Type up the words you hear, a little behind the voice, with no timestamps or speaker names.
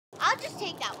I'll just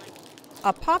take that one.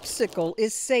 A popsicle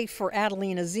is safe for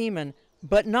Adelina Zeman,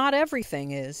 but not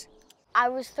everything is. I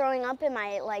was throwing up and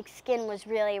my skin was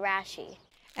really rashy.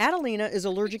 Adelina is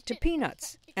allergic to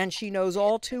peanuts, and she knows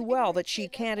all too well that she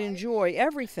can't enjoy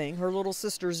everything her little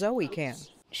sister Zoe can.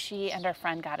 She and her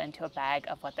friend got into a bag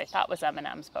of what they thought was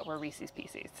M&Ms, but were Reese's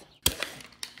Pieces.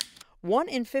 1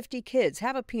 in 50 kids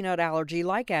have a peanut allergy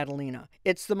like Adelina.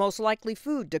 It's the most likely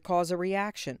food to cause a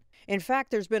reaction. In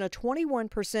fact, there's been a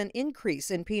 21%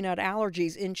 increase in peanut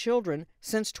allergies in children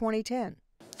since 2010.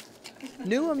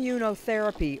 New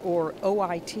immunotherapy, or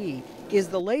OIT, is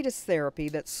the latest therapy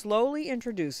that slowly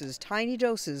introduces tiny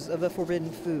doses of the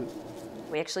forbidden food.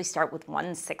 We actually start with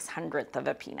 1/600th of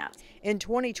a peanut. In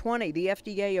 2020, the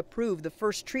FDA approved the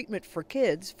first treatment for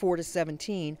kids 4 to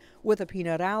 17 with a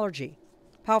peanut allergy.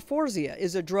 Palforzia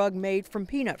is a drug made from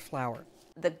peanut flour.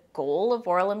 The goal of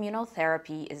oral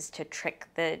immunotherapy is to trick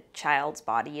the child's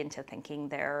body into thinking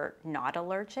they're not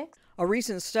allergic. A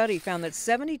recent study found that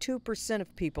 72%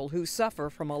 of people who suffer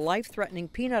from a life-threatening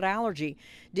peanut allergy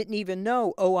didn't even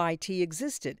know OIT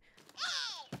existed.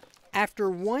 After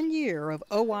 1 year of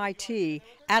OIT,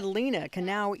 Adelina can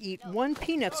now eat 1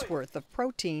 peanut's worth of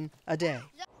protein a day.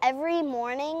 Every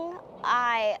morning,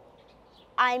 I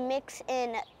mix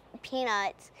in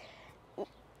peanuts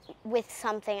with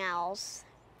something else,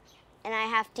 and I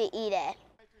have to eat it.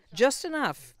 Just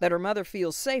enough that her mother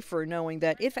feels safer knowing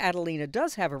that if Adelina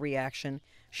does have a reaction,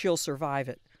 she'll survive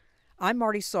it. I'm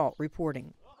Marty Salt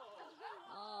reporting.